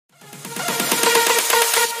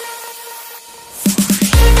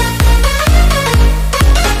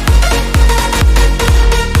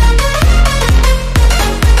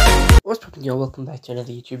Yo, welcome back to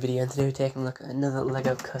another YouTube video, and today we're taking a look at another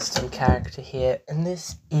LEGO custom character here, and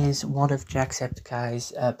this is one of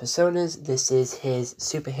Jacksepticeye's personas. This is his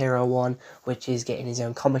superhero one, which is getting his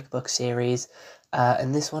own comic book series,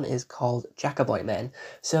 and this one is called Jackboy.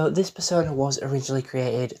 So this persona was originally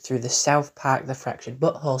created through the South Park The Fractured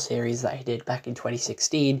Butthole series that he did back in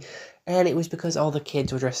 2016, and it was because all the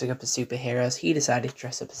kids were dressing up as superheroes, he decided to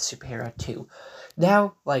dress up as a superhero too.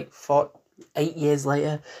 Now, 8 years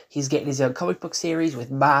later, he's getting his own comic book series with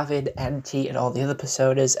Marvin, Auntie, and all the other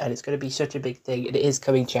personas, and it's going to be such a big thing, and it is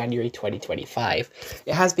coming January 2025.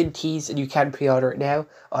 It has been teased, and you can pre-order it now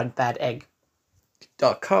on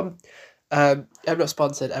badegg.com. I'm not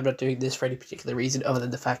sponsored, I'm not doing this for any particular reason other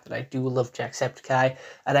than the fact that I do love Jacksepticeye,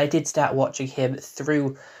 and I did start watching him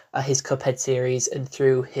through his Cuphead series and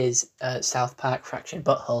through his South Park Fractured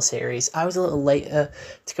Butthole series. I was a little later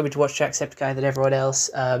to come in to watch Jacksepticeye than everyone else.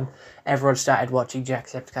 Everyone started watching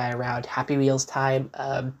Jacksepticeye around Happy Wheels time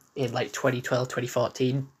in 2012,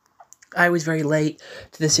 2014. I was very late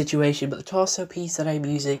to the situation, but the torso piece that I'm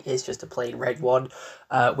using is just a plain red one,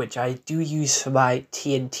 which I do use for my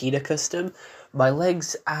TNT custom. My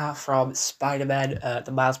legs are from Spider-Man,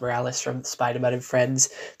 the Miles Morales from Spider-Man and Friends.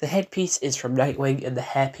 The headpiece is from Nightwing, and the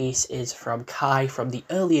hairpiece is from Kai from the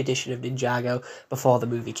early edition of Ninjago before the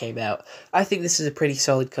movie came out. I think this is a pretty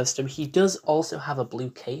solid custom. He does also have a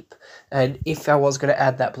blue cape, and if I was going to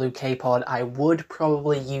add that blue cape on, I would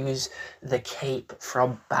probably use the cape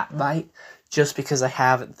from Batmite, just because I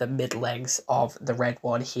have the mid-legs of the red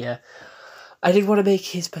one here. I did want to make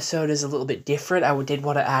his personas a little bit different. I did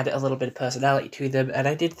want to add a little bit of personality to them, and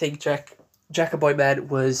I did think Jackboy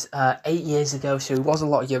was 8 years ago, so he was a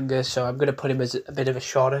lot younger, so I'm going to put him as a bit of a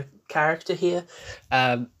shorter character here.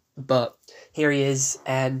 But here he is,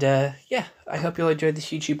 and yeah, I hope you all enjoyed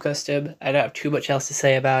this YouTube custom. I don't have too much else to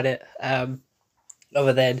say about it,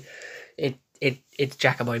 other than it's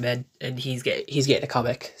Jackboy, and he's getting a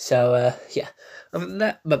comic. So yeah, other than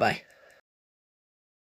that, bye-bye.